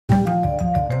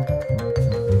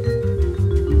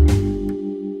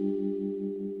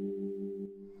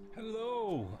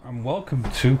welcome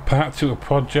to part 2 of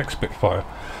Project Spitfire.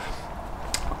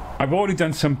 I've already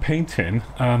done some painting,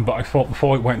 but I thought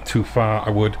before it went too far I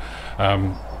would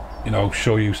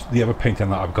show you the other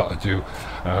painting that I've got to do.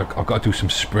 I've got to do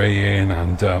some spraying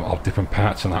and of different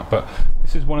parts and that, but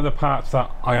this is one of the parts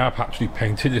that I have actually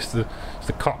painted. It's the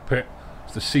cockpit,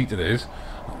 it's the seat it is,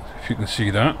 if you can see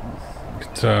that.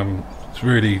 It's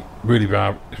really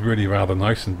rather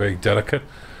nice and very delicate,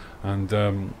 and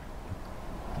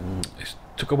it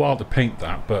took a while to paint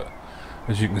that, but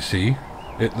as you can see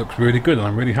it looks really good and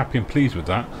I'm really happy and pleased with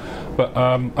that. But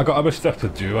I got other stuff to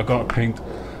do. I got to paint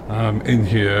in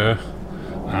here,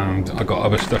 and I got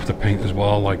other stuff to paint as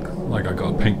well, like I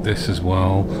got to paint this as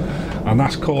well, and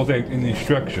that's called out in the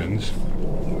instructions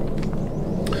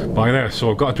by there. So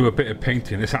I've got to do a bit of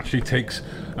painting. This actually takes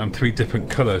 3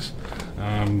 different colours,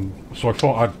 so I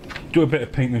thought I'd do a bit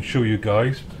of painting and show you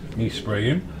guys me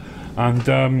spraying,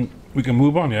 and we can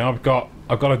move on. Yeah, I've got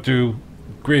to do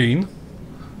green,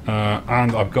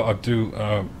 and I've got to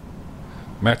do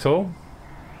metal,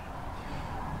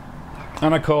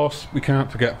 and of course we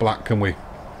can't forget black, can we?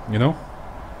 You know.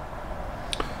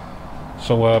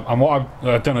 So and what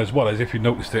I've done as well is, if you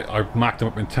noticed it, I've marked them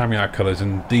up in Tamiya colours,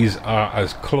 and these are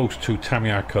as close to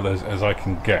Tamiya colours as I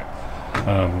can get.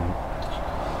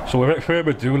 So without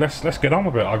further ado, let's get on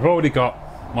with it. I've already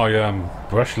got my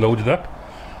brush loaded up.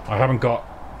 I haven't got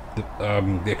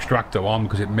the extractor on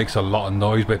because it makes a lot of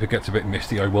noise, but if it gets a bit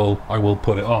misty I will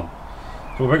put it on.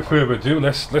 So without further ado,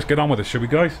 let's get on with it, shall we,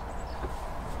 guys?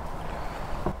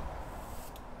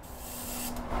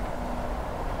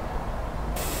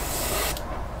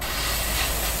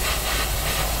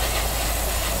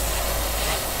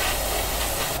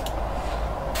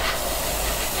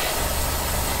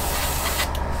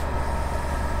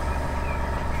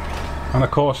 And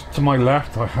of course to my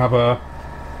left I have a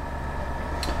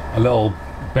little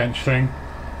bench thing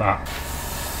that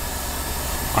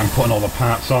I'm putting all the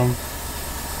parts on,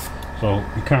 so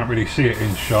you can't really see it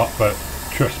in shot, but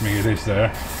trust me, it is there.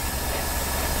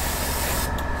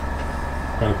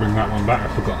 Gotta bring that one back,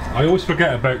 I forgot. I always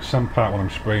forget about some part when I'm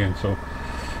spraying, so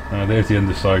there's the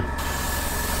underside.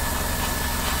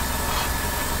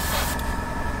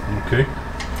 Okay,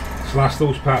 so that's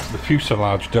those parts of the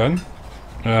fuselage done.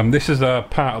 This is a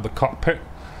part of the cockpit.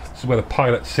 This is where the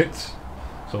pilot sits,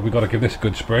 so we've got to give this a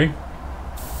good spray.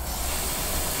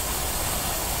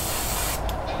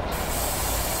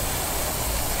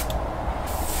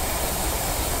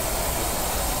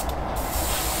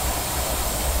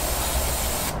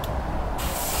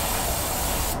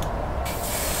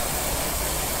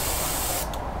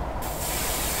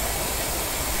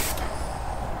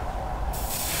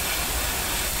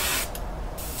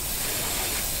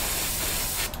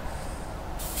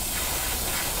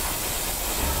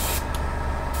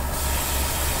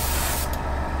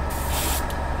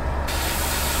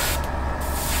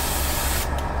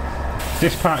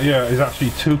 This part here is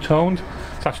actually two-toned.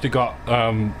 It's actually got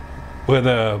where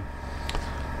the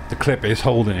clip is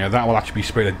holding it, that will actually be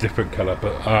sprayed a different colour,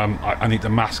 but I need to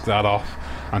mask that off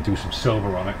and do some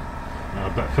silver on it.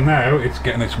 But for now it's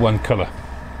getting its one colour.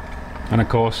 And of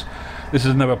course this is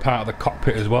another part of the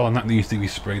cockpit as well, and that needs to be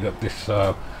sprayed up. This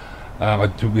I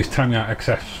do this Tamiya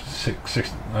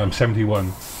XF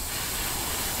 71.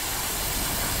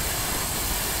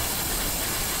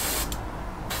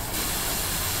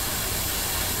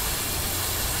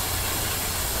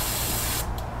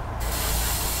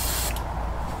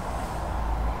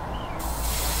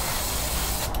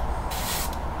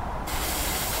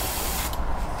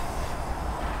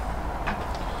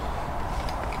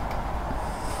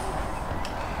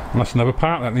 And that's another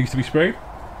part that needs to be sprayed.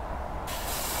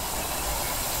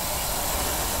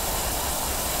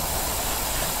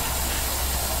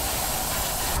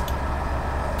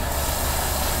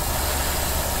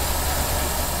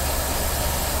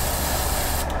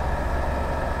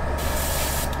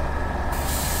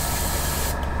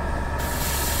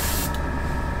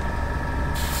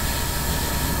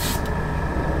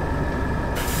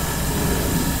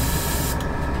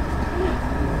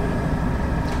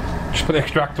 Put the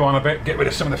extractor on a bit, get rid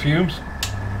of some of the fumes.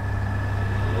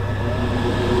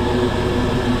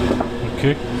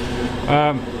 Okay,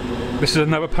 this is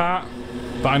another part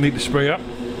that I need to spray up.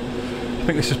 I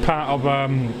think this is part of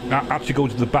that actually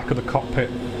goes to the back of the cockpit.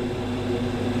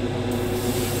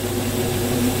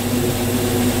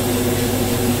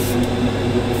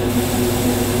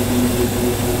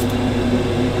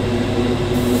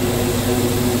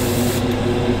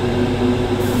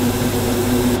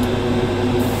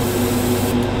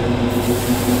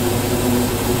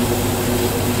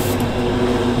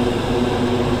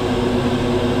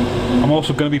 I'm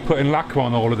also going to be putting lacquer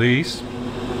on all of these,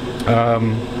 a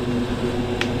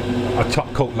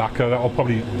top coat lacquer.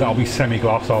 That'll be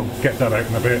semi-gloss. I'll get that out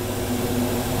in a bit,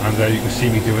 and you can see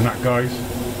me doing that, guys.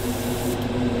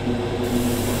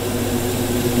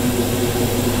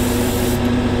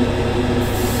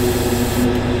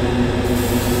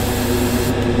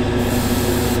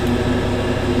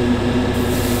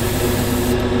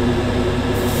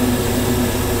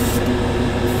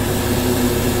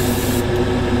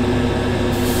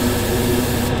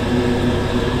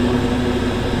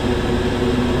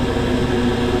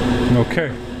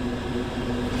 Okay,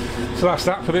 so that's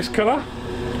that for this colour.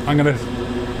 I'm going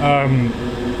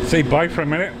to say bye for a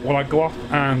minute while I go off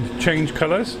and change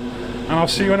colours, and I'll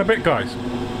see you in a bit, guys.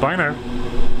 Bye now.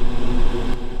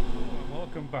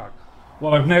 Welcome back.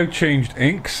 Well, I've now changed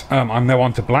inks. I'm now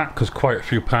on to black because quite a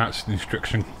few parts in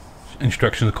the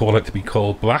instructions call it to be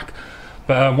called black.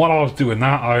 But while I was doing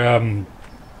that,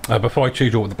 I before I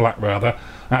changed over to black rather,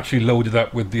 I actually loaded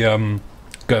up with the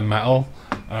gunmetal.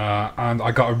 And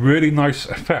I got a really nice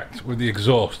effect with the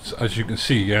exhausts, as you can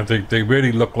see. Yeah, they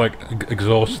really look like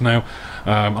exhausts now,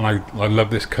 and I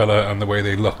love this colour and the way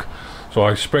they look. So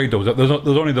I sprayed those up. There's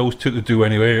only those two to do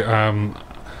anyway.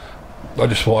 I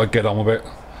just thought I'd get on with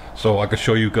it so I could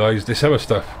show you guys this other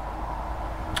stuff.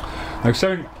 Now,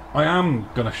 something I am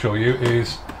going to show you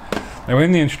is, now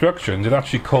in the instructions it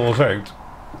actually calls out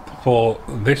for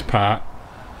this part,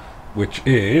 which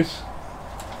is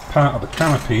part of the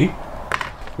canopy,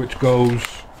 which goes,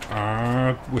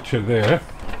 which are there.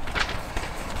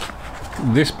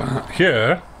 This part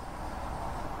here,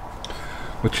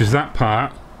 which is that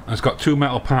part, has got two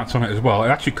metal parts on it as well. It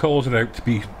actually calls it out to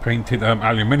be painted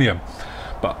aluminium.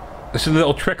 But this is a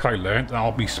little trick I learned, and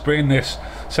I'll be spraying this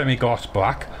semi-gloss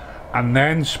black and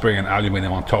then spraying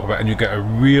aluminium on top of it, and you get a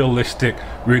realistic,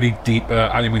 really deep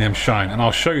aluminium shine. And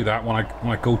I'll show you that when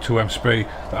I go to spray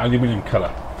the aluminium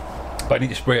colour. But I need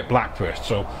to spray it black first,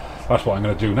 so that's what I'm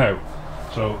going to do now.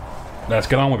 So let's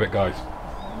get on with it, guys.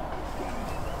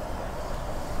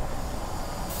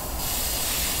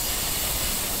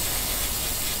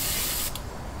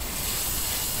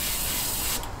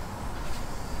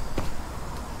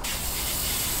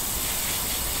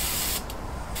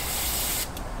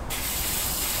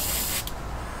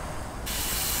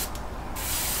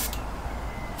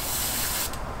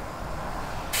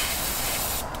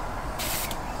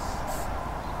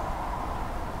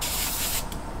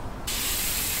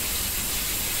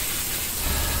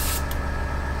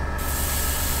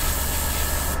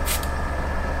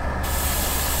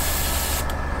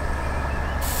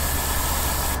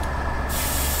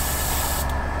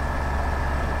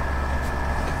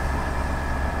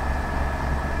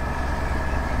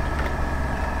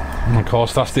 And of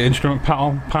course, that's the instrument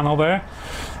panel there.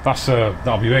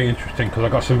 That'll be very interesting because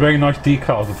I've got some very nice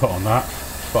decals to put on that.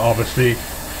 But obviously,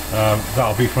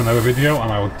 that'll be for another video, and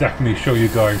I will definitely show you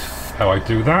guys how I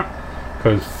do that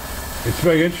because it's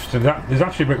very interesting. There's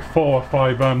actually about 4 or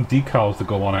 5 decals that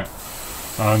go on it,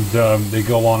 and they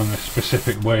go on in a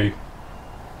specific way.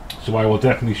 So I will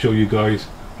definitely show you guys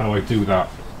how I do that.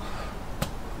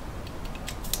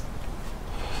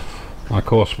 And of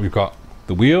course, we've got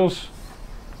the wheels.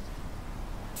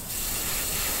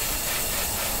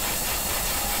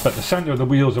 But the centre of the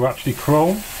wheels are actually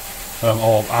chrome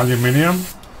or aluminium,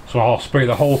 so I'll spray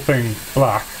the whole thing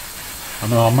black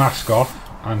and then I'll mask off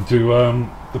and do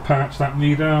the parts that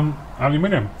need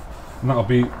aluminium, and that'll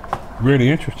be really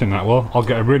interesting. That will, I'll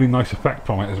get a really nice effect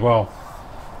from it as well.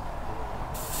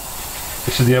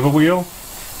 This is the other wheel.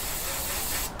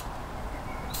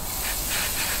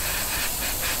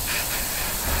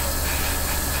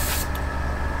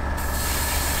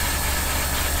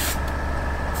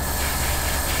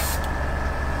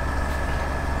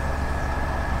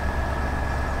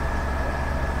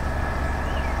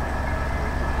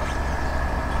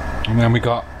 And then we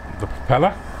got the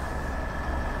propeller.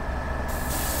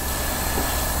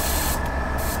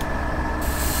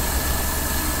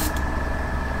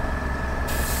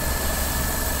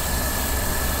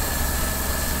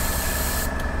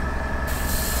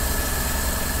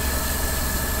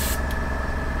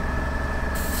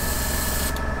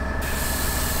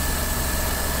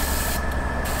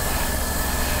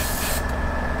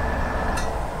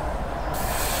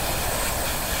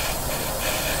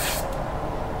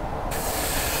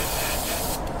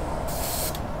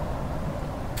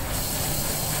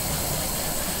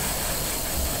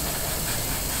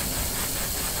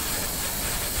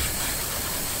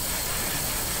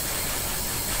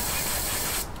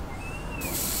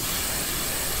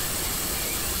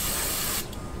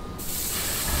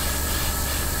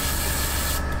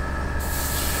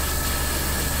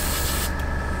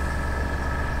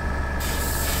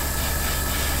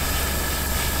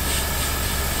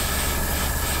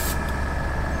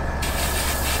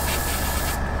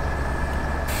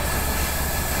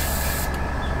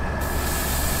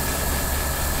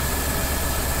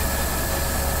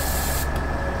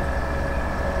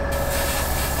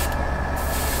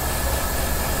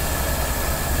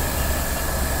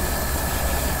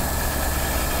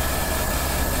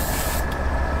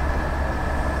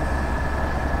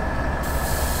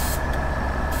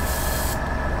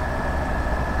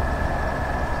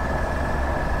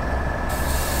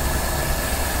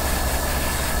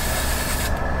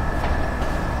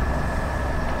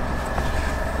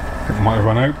 I think I might have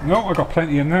run out. No, I got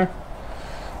plenty in there.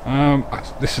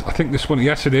 I think this one,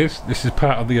 yes it is. This is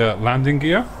part of the landing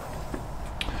gear.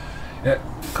 It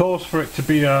calls for it to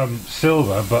be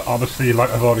silver, but obviously,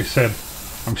 like I've already said,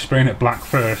 I'm spraying it black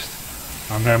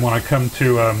first, and then when I come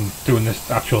to doing this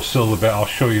actual silver bit, I'll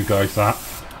show you guys that,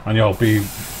 and you'll be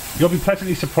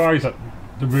pleasantly surprised at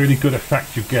the really good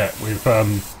effect you get with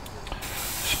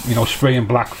you know, spraying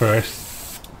black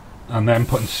first and then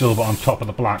putting silver on top of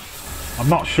the black. I'm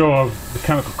not sure of the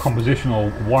chemical composition or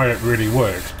why it really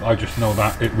works, but I just know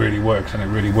that it really works, and it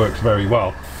really works very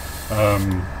well.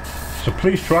 So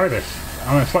please try this.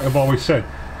 I mean, it's like I've always said,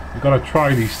 you've got to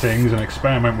try these things and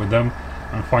experiment with them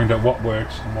and find out what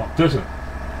works and what doesn't.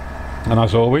 And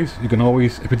as always, you can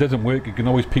always, if it doesn't work, you can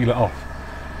always peel it off.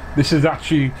 This is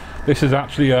actually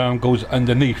goes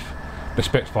underneath the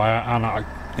Spitfire, and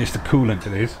it's the coolant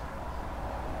it is.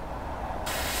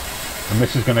 And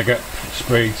this is going to get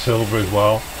sprayed silver as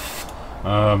well.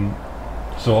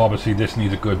 So obviously this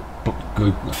needs a good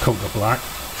coat of black.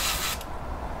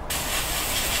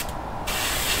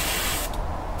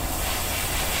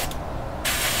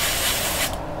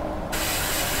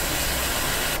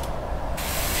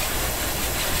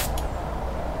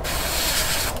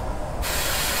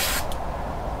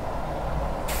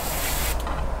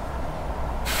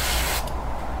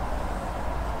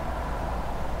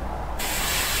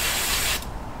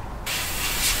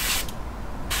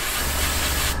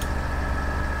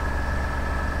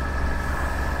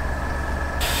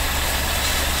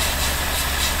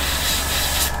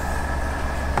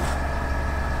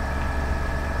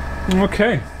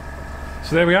 Okay,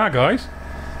 so there we are, guys.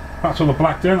 That's all the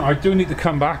black done. I do need to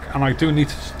come back and I do need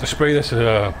to spray this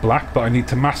black, but I need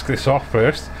to mask this off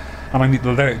first, and I need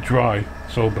to let it dry.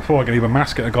 So before I can even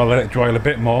mask it, I gotta let it dry a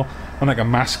bit more, then I can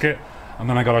mask it, and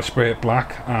then I gotta spray it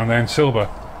black and then silver.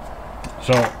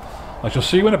 So I shall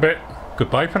see you in a bit.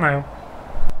 Goodbye for now.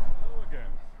 Hello again,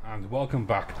 and welcome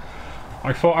back.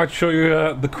 I thought I'd show you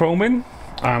the chroming,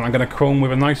 and I'm gonna chrome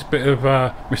with a nice bit of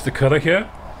Mr. Colour here.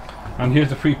 And here's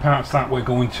the three parts that we're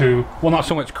going to, well, not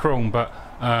so much chrome, but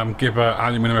give an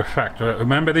aluminium effect.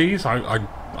 Remember these? I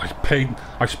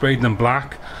sprayed them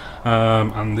black,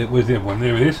 and it was the other one.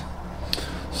 There it is.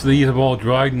 So these have all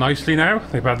dried nicely now.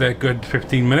 They've had their good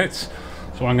 15 minutes.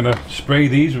 So I'm going to spray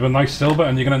these with a nice silver,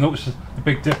 and you're going to notice the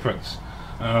big difference.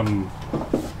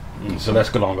 So let's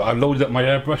go on. I loaded up my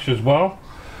airbrush as well.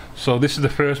 So this is the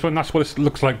first one. That's what it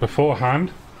looks like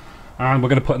beforehand. And we're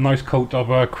going to put a nice coat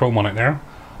of chrome on it now.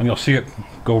 And you'll see it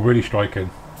go really striking.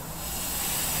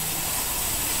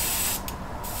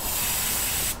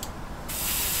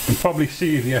 You can probably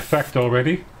see the effect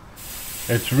already.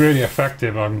 It's really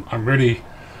effective.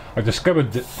 I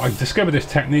discovered this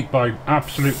technique by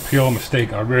absolute pure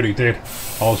mistake. I really did.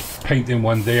 I was painting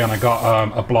one day and I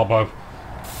got a blob of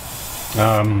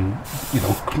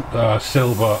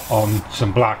silver on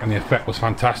some black, and the effect was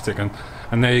fantastic. And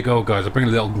there you go, guys. I'll bring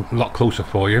it a lot closer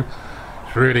for you.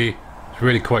 It's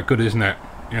really quite good, isn't it?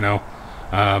 You know,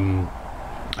 and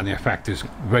the effect is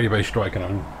very, very striking.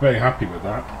 I'm very happy with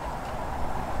that.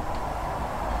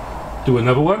 Do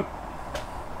another one.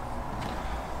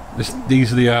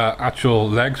 These are the actual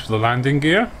legs for the landing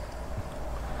gear.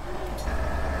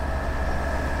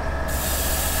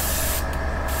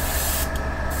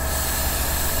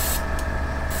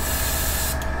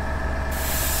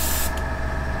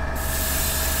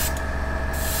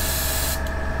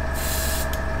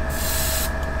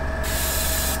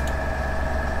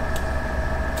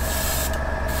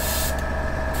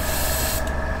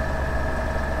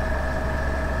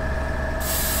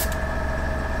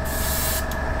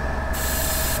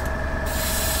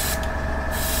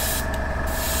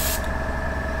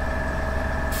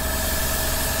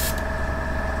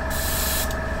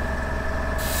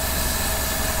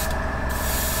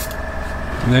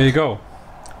 And there you go.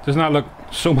 Doesn't that look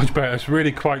so much better? It's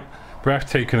really quite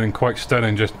breathtaking and quite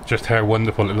stunning, just how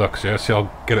wonderful it looks. Yeah, see,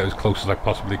 I'll get it as close as I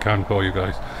possibly can for you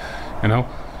guys. You know,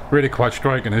 really quite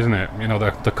striking, isn't it? You know,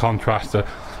 the contrast. I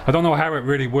don't know how it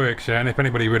really works, yeah, and if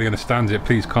anybody really understands it,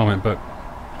 please comment. But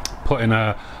putting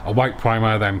a white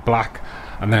primer, then black,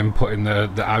 and then putting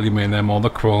the aluminium or the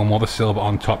chrome or the silver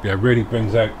on top, yeah, really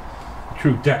brings out the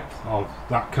true depth of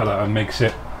that colour and makes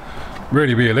it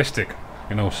really realistic.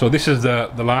 You know, so this is the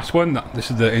last one.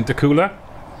 This is the intercooler,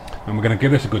 and we're going to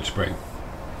give this a good spray.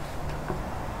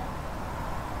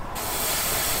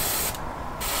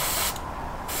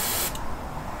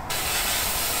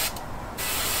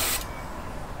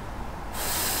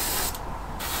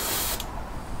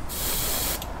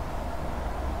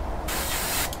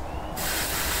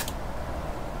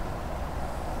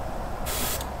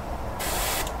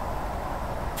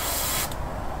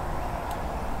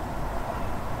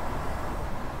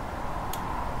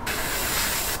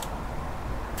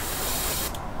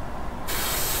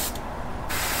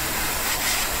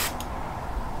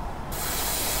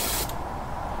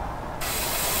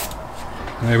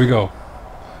 There we go.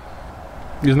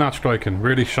 Isn't that striking?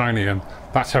 Really shiny, and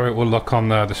that's how it will look on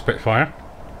the Spitfire.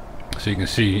 So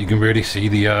you can really see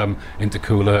the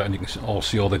intercooler, and you can all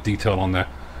see all the detail on there.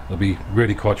 It'll be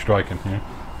really quite striking. Yeah.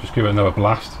 Just give it another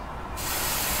blast.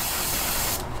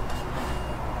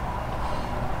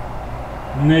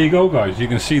 And there you go, guys. You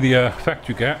can see the effect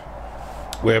you get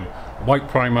with white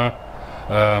primer,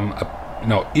 you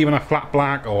know, even a flat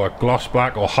black or a gloss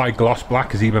black or high gloss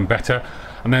black is even better,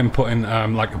 and then putting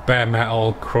like a bare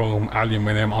metal, chrome,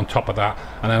 aluminium on top of that,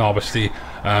 and then obviously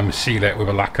seal it with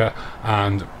a lacquer,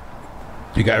 and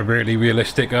you get a really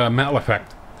realistic metal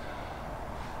effect.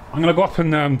 I'm gonna go off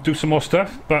and do some more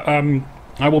stuff, but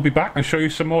I will be back and show you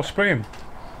some more spraying.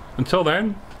 Until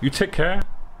then, you take care.